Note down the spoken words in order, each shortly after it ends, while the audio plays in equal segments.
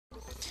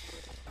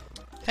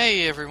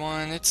Hey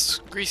everyone, it's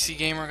Greasy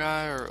Gamer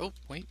Guy,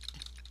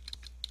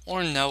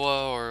 or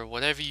Noah, or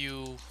whatever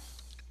you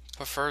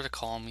prefer to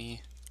call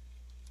me.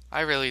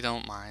 I really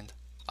don't mind.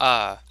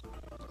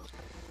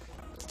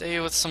 Today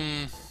with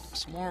some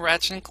more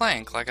Ratchet and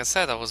Clank, like I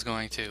said I was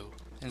going to.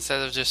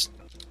 Instead of just,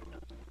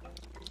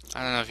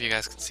 I don't know if you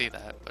guys can see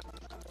that, but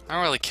I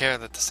don't really care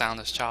that the sound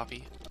is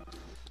choppy.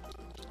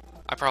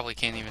 I probably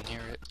can't even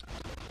hear it.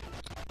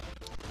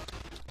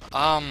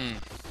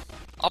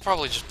 I'll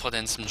probably just put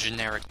in some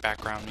generic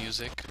background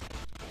music.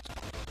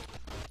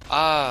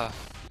 Yeah,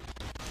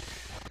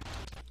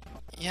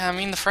 I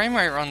mean the frame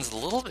rate runs a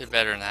little bit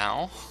better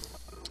now.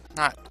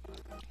 Not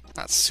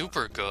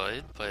super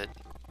good, but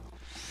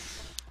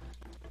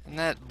and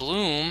that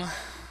bloom,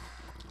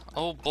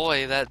 oh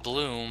boy, that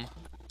bloom.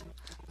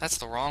 That's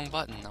the wrong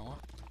button, Noah.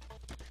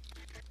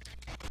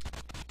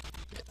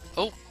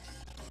 Oh,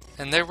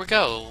 and there we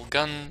go.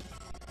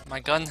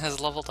 My gun has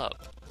leveled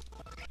up.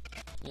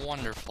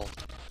 Wonderful.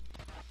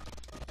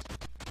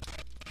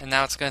 And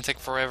now it's gonna take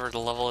forever to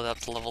level it up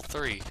to level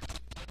 3.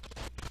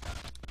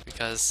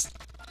 Because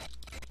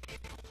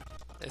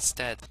it's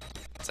dead.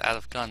 It's out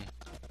of gun.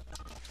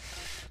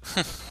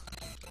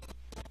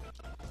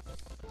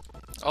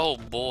 Oh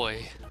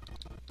boy.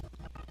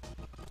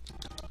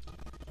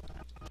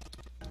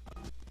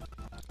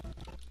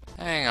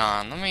 Hang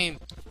on, let me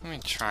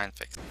try and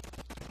fix it.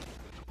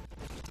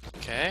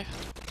 Okay.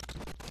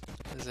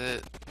 Is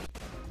it?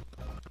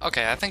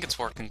 Okay, I think it's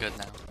working good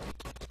now.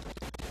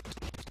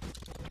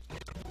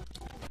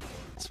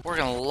 It's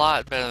working a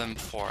lot better than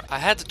before. I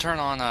had to turn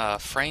on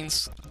frame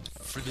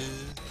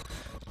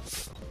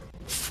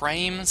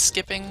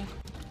skipping.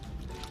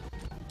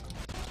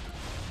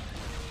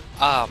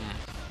 I'm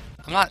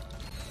not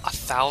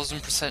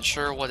 1000%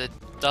 sure what it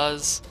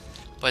does,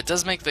 but it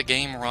does make the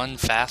game run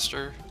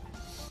faster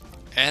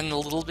and a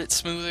little bit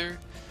smoother.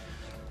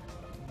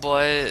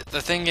 But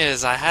the thing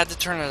is, I had to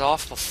turn it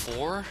off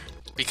before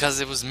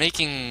because it was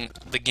making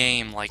the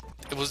game like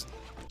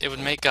it would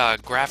make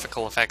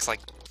graphical effects like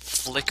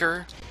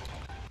flicker,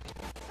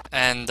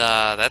 and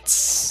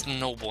that's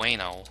no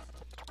bueno.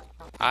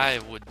 I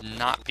would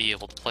not be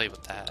able to play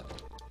with that.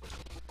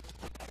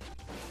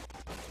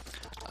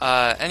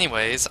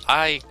 Anyways,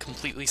 I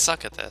completely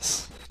suck at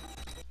this.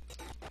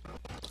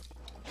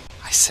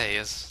 I say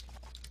is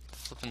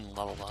flipping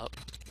level up.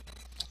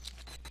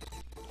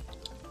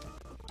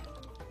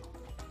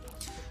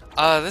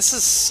 This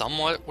is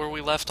somewhat where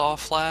we left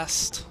off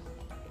last.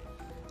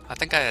 I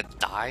think I had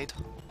died.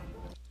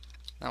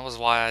 That was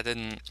why I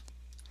didn't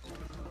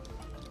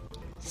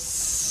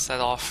set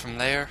off from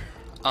there.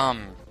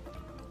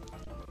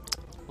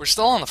 We're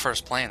still on the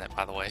first planet,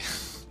 by the way.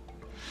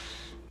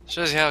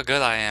 Shows you how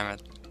good I am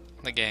at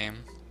the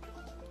game.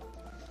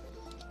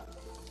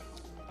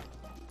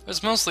 It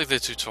was mostly the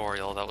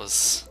tutorial that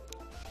was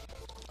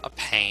a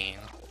pain.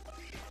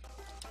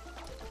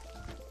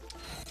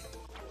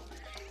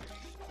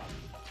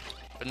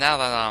 But now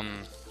that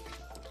I'm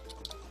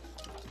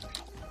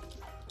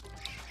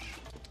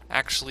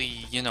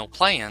actually, you know,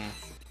 playing,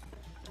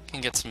 can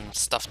get some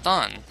stuff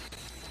done.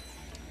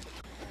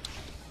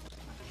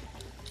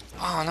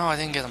 Oh no, I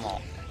didn't get them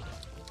all.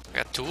 I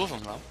got 2 of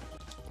them though.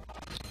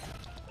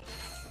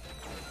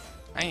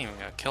 I ain't even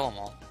gonna kill them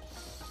all.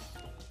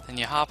 Then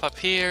you hop up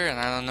here, and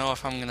I don't know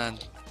if I'm gonna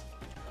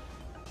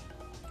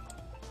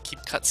keep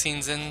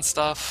cutscenes in and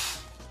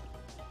stuff.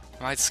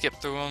 I might skip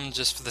through them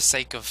just for the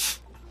sake of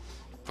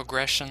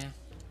progression.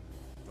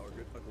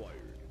 Target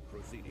acquired.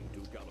 Proceeding to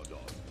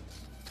Galadog.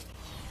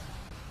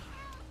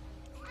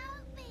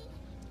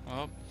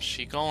 Oh,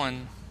 she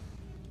going.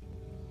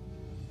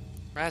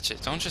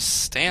 Ratchet, don't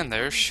just stand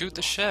there, shoot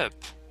the ship.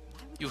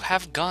 You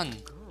have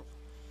gun.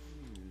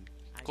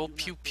 Go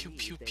pew pew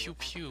pew pew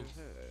pew.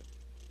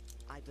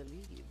 I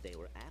believe they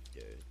were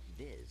after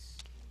this.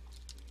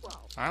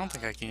 I don't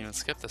think I can even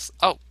skip this.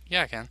 Oh,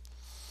 yeah I can.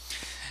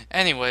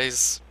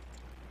 Anyways,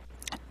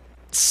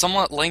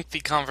 somewhat lengthy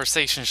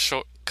conversation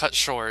cut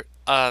short.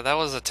 That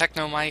was a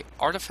Technomite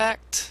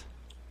artifact.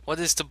 What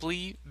is to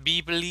be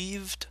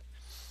believed?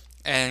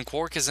 And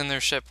Quark is in their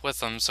ship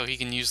with them, so he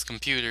can use the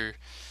computer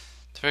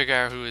to figure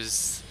out who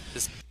his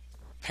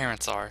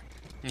parents are.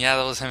 And yeah,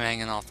 that was him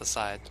hanging off the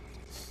side.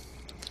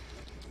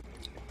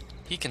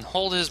 He can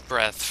hold his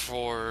breath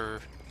for,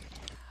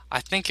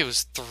 I think it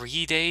was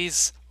 3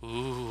 days.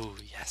 Ooh,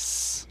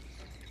 yes.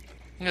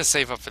 I'm gonna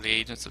save up for the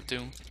Agents of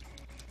Doom.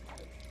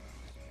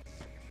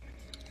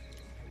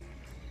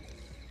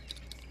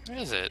 Where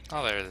is it?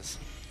 Oh, there it is.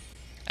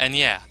 And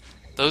yeah,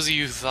 those of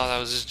you who thought I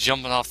was just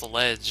jumping off the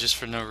ledge just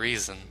for no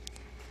reason,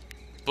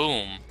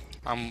 boom.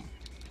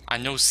 I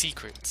know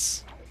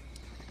secrets.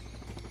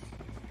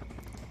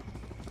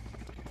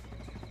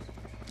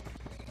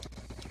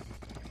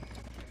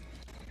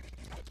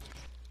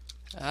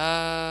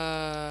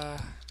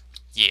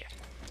 Yeah.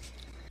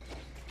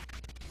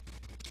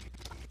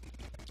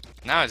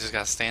 Now I just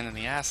gotta stand in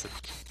the acid.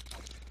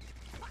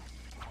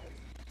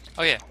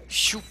 Oh yeah,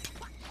 shoop.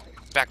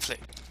 Backflip.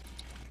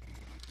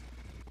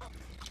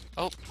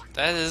 Oh,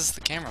 that is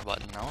the camera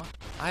button, Noah.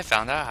 I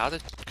found out how to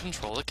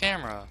control the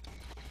camera.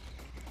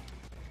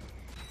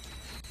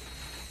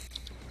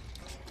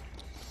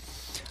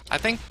 I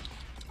think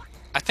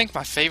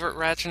my favorite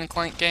Ratchet and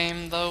Clank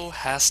game though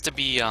has to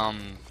be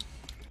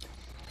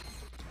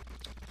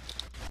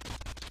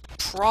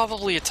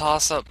probably a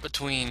toss-up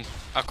between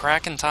A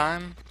Crack in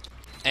Time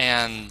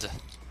and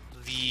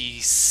the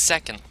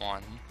second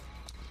one,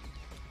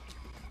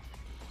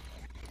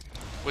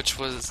 which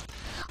was,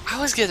 I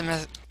always get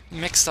it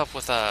mixed up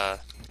with Up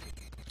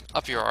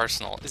Your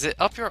Arsenal. Is it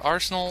Up Your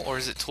Arsenal or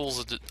is it Tools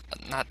of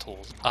not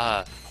Tools?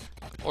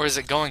 Or is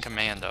it Going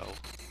Commando?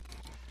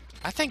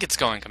 I think it's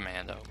Going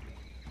Commando.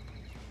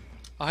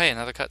 Oh hey,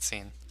 another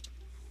cutscene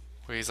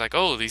where he's like,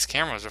 "Oh, these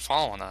cameras are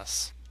following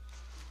us."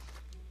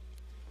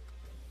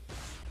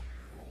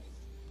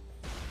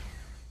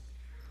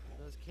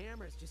 Those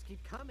cameras just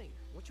keep coming.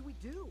 What should we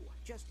do?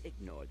 Just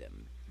ignore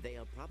them. They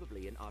are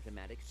probably an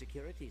automatic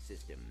security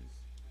system.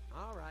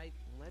 All right,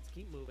 let's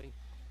keep moving.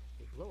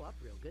 They blow up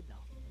real good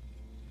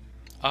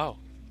though. Oh.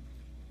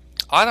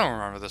 I don't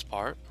remember this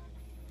part.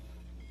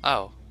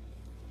 Oh.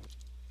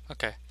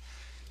 Okay.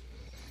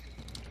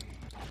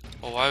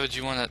 Well, why would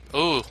you want to...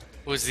 Oh,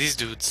 who's these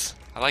dudes?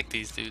 I like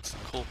these dudes.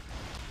 Cool.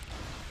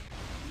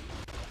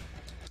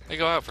 They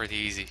go out pretty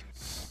easy.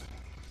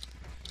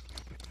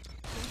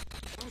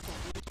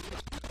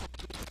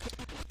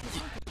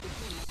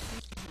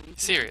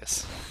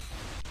 Serious.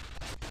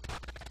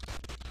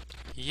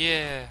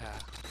 Yeah.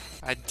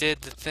 I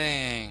did the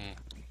thing.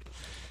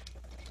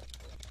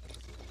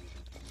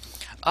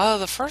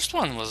 The first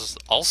one was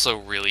also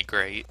really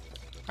great.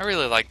 I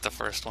really liked the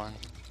first one.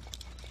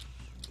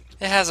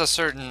 It has a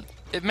certain...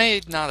 It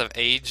may not have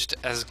aged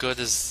as good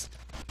as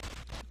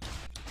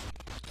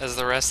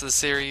the rest of the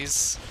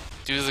series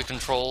due to the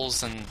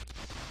controls and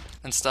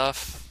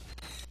stuff.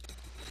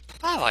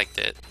 I liked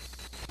it.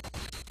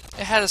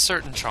 It had a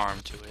certain charm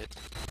to it.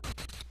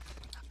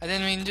 I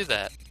didn't mean to do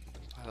that,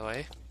 by the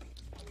way.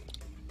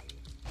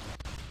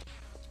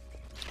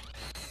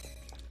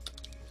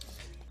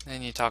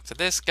 Then you talk to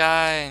this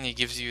guy, and he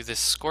gives you this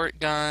squirt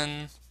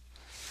gun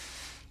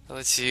that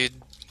lets you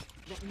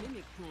That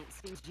mimic plant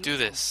seems do useful.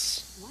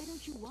 this. Why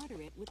don't you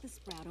water it with the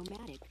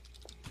Sproutomatic?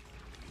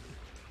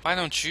 Why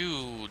don't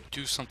you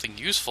do something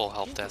useful,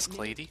 help Different desk mimic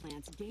lady?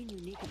 plants gain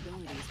unique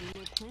abilities when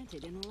they're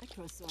planted in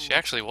electrosoil. She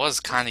actually was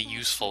kind of This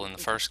useful in the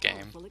is a first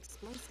game. powerful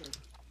explosive.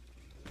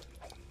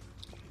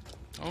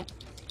 Oh.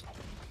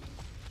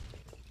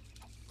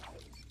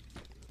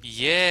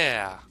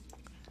 Yeah.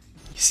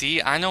 You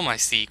see, I know my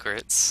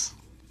secrets.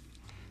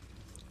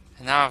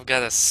 And now I've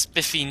got a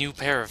spiffy new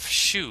pair of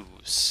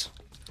shoes.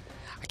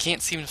 I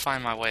can't seem to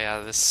find my way out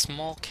of this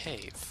small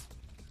cave.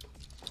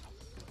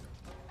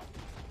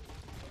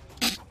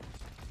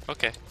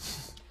 Okay.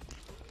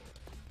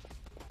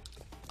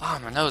 Ah,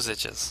 my nose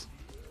itches.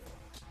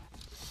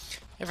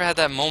 Ever had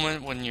that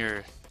moment when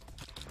you're...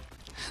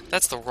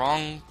 That's the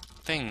wrong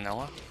thing,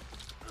 Noah.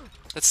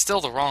 That's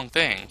still the wrong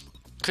thing.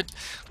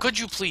 Could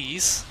you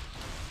please?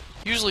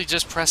 Usually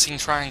just pressing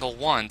triangle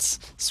once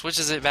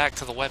switches it back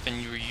to the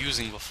weapon you were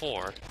using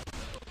before.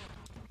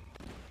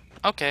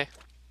 Okay.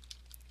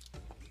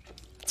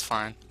 It's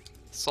fine.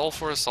 Soul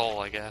for a soul,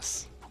 I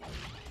guess.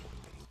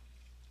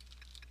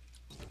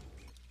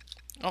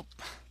 Oh.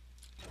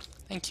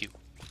 Thank you.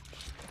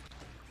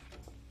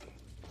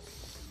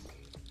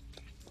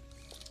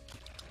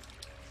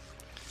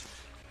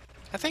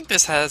 I think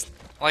this has,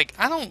 like,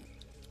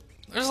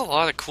 there's a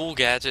lot of cool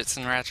gadgets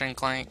in Ratchet and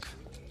Clank.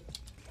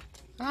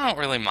 I don't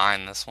really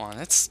mind this one.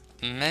 It's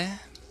meh.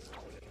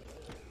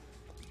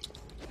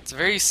 It's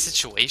very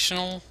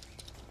situational.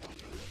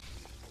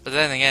 But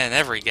then again,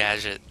 every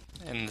gadget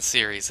in the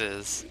series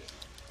is.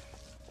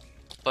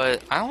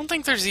 But I don't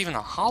think there's even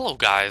a Hollow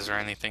Guys or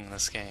anything in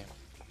this game.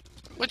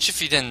 Which,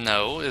 if you didn't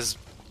know, is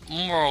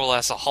more or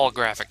less a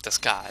holographic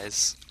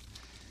disguise.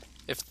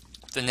 If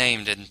the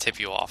name didn't tip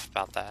you off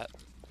about that.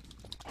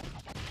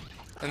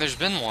 And there's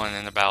been one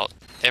in about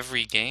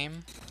every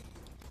game.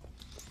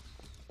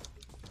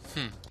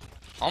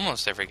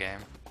 Almost every game.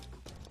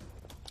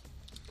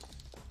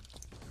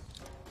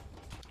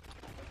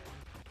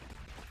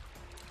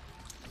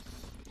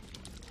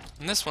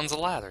 And this one's a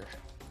ladder.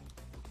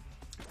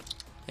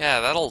 Yeah,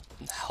 that'll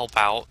help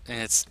out,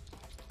 and it's...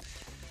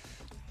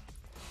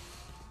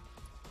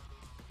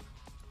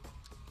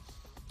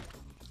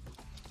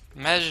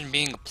 Imagine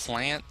being a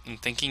plant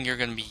and thinking you're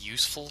gonna be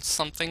useful to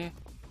something.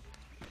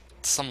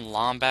 Some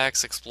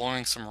Lombax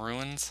exploring some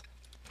ruins.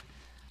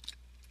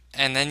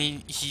 And then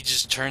he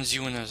just turns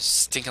you into a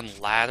stinking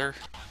ladder.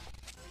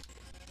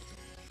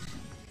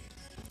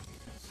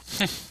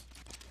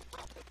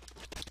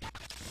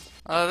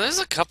 There's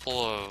a couple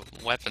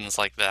of weapons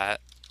like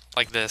that,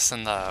 like this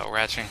in the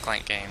Ratchet and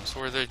Clank games,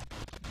 where they're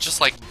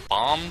just like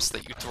bombs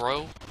that you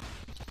throw.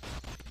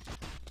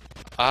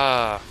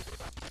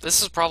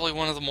 This is probably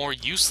one of the more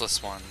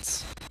useless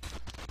ones.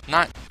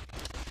 Not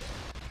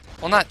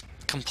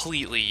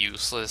completely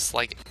useless,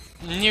 like,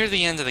 near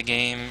the end of the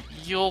game,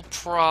 you'll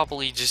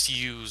probably just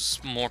use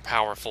more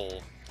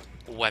powerful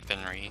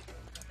weaponry.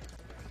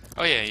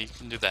 Oh yeah, you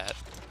can do that.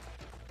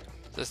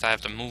 Just I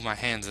have to move my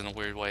hands in a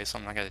weird way, so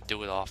I'm not gonna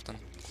do it often.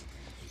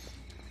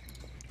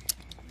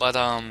 But,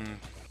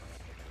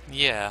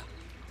 Yeah.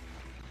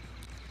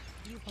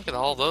 Look at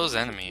all those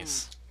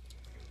enemies.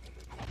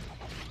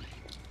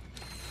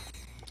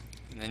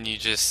 And then you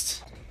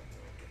just...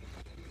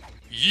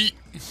 Yeet!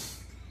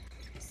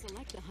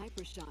 Select the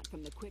hyper shot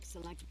from the quick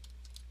select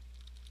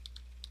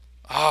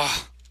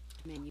Ah,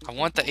 menu. I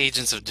want the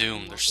Agents of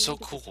Doom. They're so Enable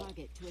the cool.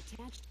 target to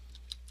attach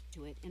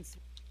to it and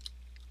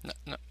No,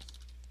 no.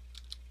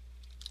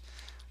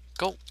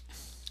 Go.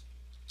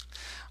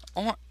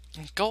 Oh,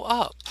 go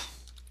up.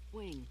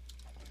 swing.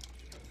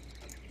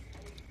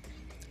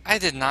 I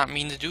did not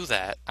mean to do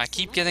that. I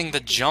keep getting the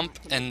jump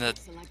and the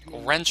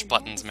wrench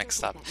buttons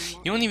mixed up.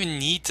 You don't even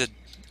need to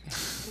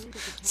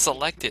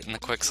select it in the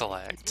quick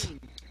select.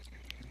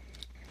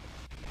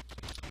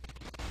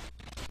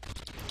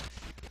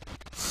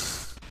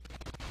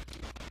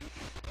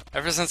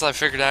 Ever since I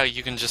figured out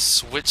you can just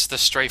switch the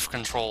strafe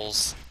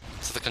controls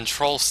to the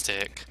control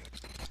stick,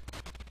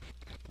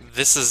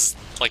 this is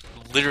like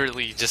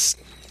literally just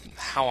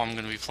how I'm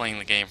going to be playing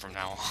the game from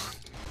now on.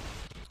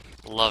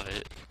 Love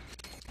it.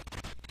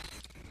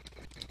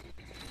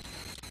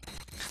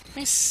 Let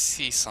me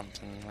see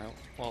something.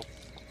 Well,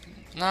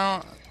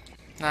 no,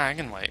 I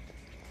can wait.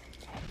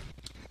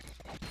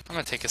 I'm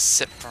gonna take a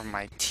sip from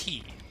my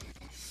tea.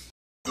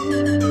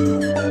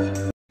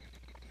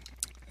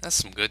 That's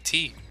some good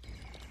tea.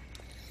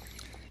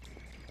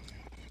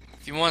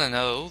 If you want to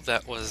know,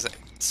 that was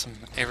some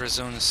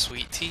Arizona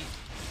sweet tea.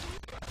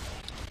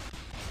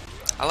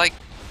 I like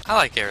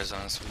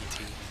Arizona sweet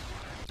tea.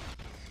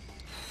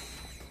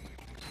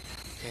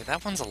 Okay,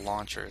 that one's a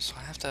launcher, so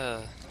I have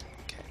to.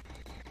 Okay.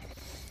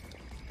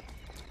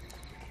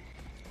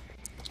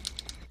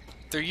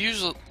 They're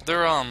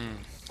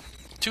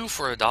 2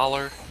 for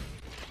 $1.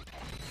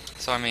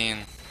 So I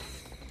mean,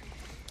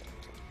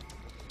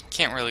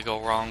 can't really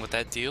go wrong with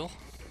that deal.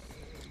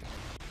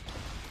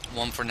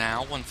 One for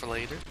now, one for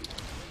later.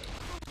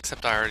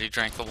 Except I already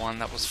drank the one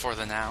that was for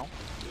the now.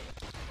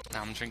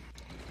 Now I'm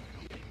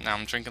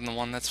drinking the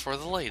one that's for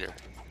the later.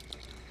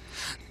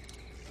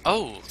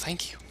 Oh,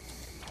 thank you.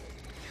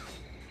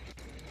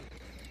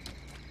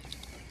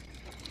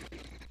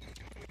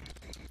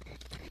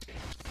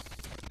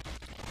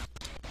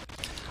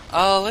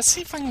 Let's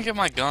see if I can get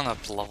my gun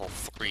up to level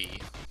 3.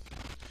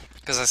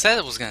 Because I said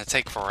it was going to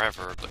take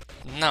forever, but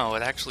no,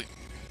 it actually...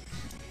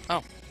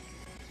 Oh.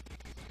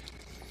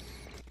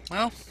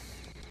 Well.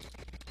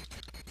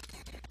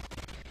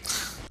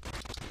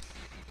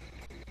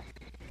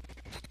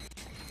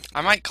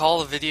 I might call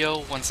the video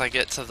once I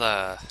get to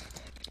the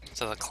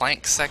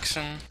Clank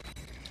section.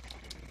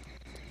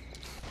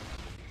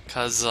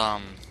 Because,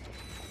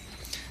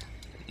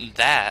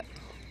 that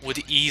would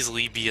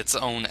easily be its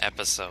own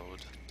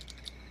episode.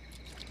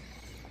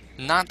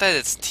 Not that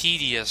it's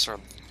tedious or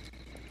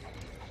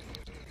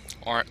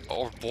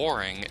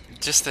boring,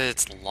 just that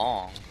it's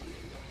long.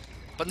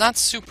 But not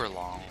super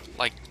long.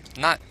 Like,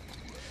 not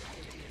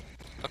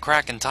a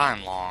cracking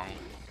time long.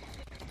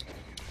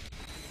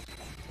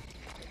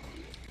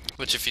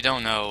 Which, if you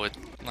don't know,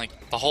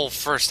 like, the whole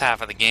first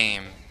half of the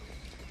game,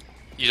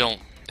 well,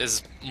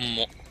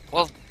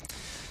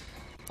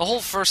 the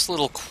whole first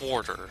little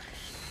quarter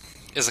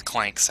is a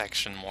Clank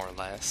section, more or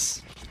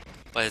less.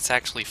 But it's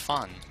actually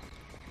fun.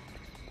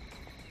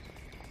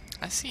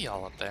 I see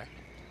y'all up there.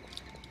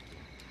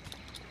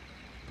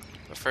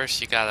 But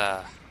first you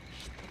gotta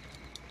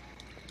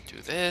do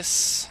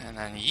this, and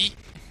then yeet.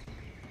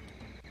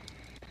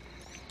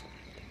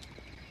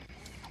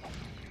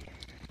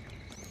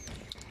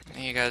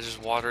 And you gotta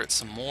just water it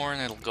some more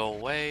and it'll go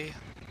away.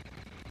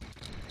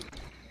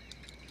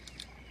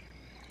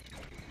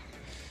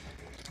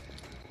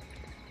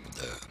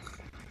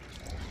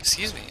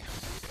 Excuse me.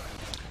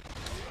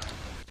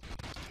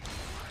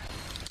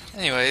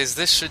 Anyways,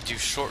 this should do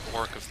short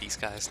work of these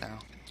guys now.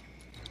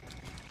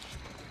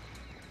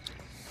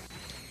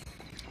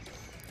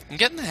 I'm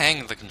getting the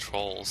hang of the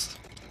controls.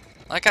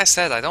 Like I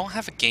said, I don't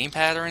have a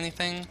gamepad or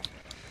anything,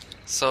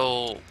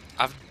 so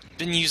I've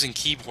been using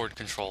keyboard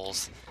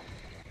controls.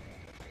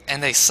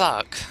 And they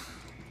suck.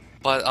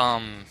 But,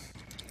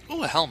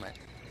 ooh, a helmet.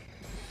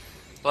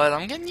 But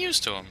I'm getting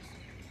used to them.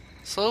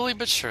 Slowly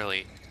but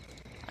surely.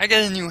 I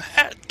got a new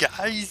hat,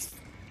 guys!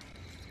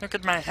 Look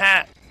at my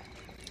hat!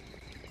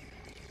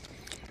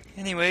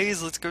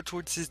 Anyways, let's go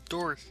towards this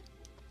door.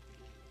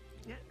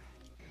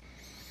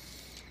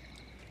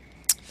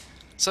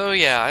 So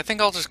yeah, I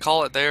think I'll just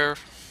call it there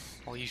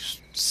while you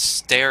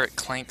stare at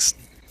Clank's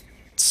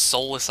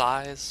soulless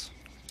eyes.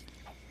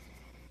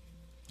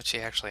 Which he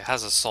actually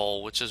has a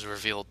soul, which is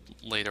revealed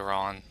later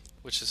on,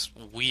 which is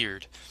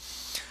weird.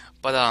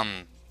 But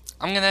I'm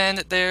gonna end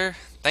it there.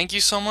 Thank you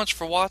so much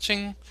for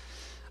watching.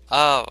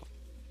 I'll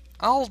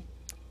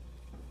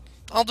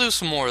do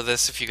some more of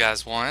this if you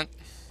guys want.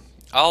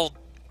 I'll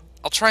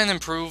try and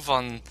improve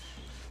on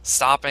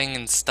stopping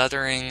and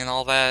stuttering and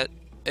all that.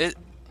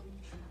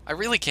 I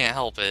really can't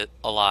help it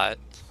a lot.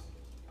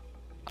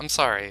 I'm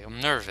sorry, I'm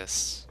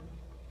nervous.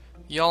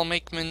 Y'all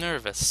make me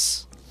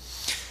nervous.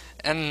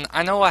 And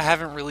I know I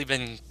haven't really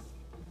been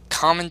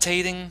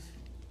commentating.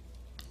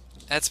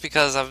 That's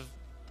because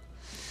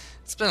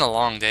it's been a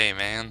long day,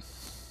 man.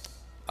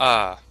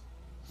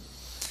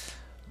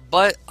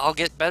 But I'll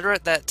get better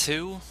at that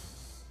too.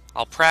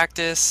 I'll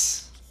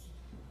practice.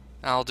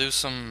 I'll do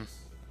some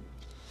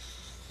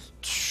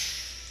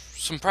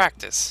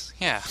practice.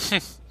 Yeah.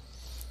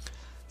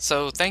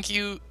 So thank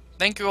you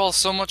all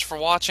so much for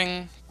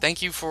watching.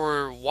 Thank you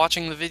for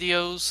watching the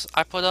videos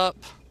I put up.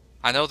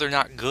 I know they're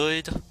not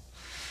good.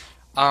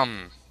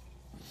 Clank's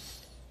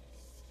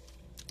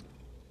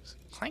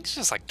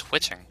just like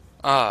twitching.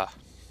 I'll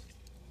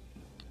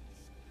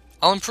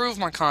improve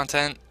my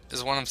content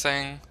is what I'm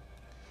saying.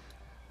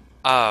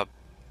 And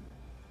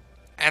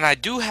I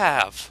do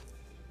have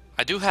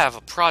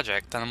a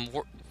project that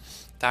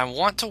I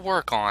want to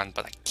work on,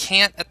 but I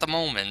can't at the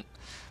moment.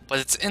 But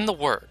it's in the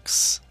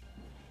works.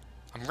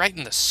 I'm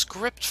writing the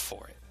script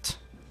for it,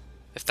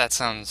 if that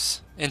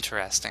sounds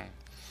interesting.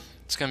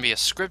 It's going to be a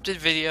scripted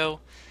video.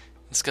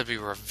 It's going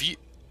to be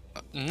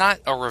not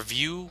a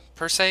review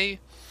per se,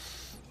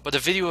 but a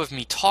video of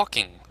me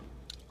talking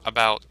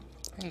about,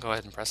 I can go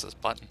ahead and press this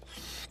button,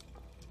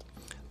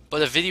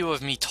 but a video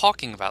of me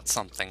talking about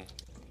something,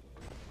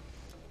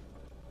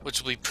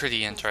 which will be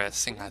pretty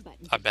interesting,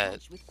 I bet.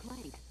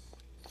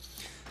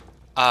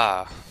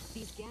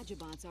 These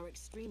gadgets are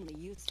extremely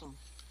useful.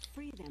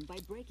 Free them by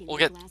breaking We'll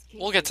the get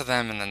glass to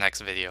them in the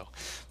next video.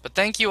 But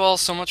thank you all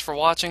so much for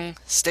watching.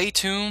 Stay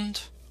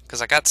tuned, because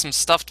I got some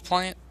stuffed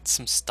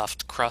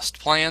crust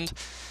planned.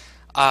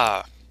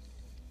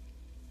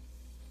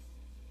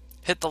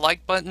 Hit the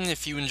like button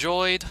if you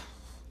enjoyed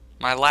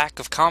my lack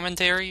of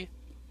commentary.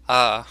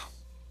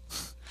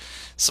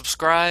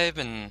 Subscribe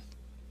and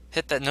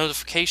hit that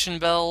notification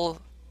bell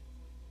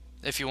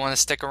if you want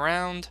to stick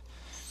around.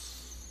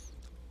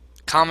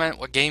 Comment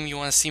what game you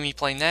want to see me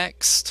play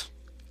next.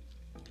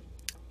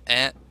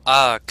 And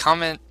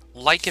comment,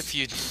 like if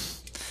you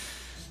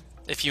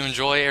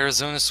enjoy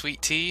Arizona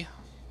Sweet Tea.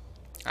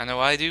 I know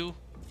I do.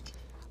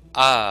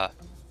 And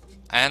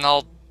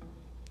I'll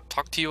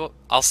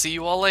see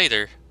you all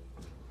later.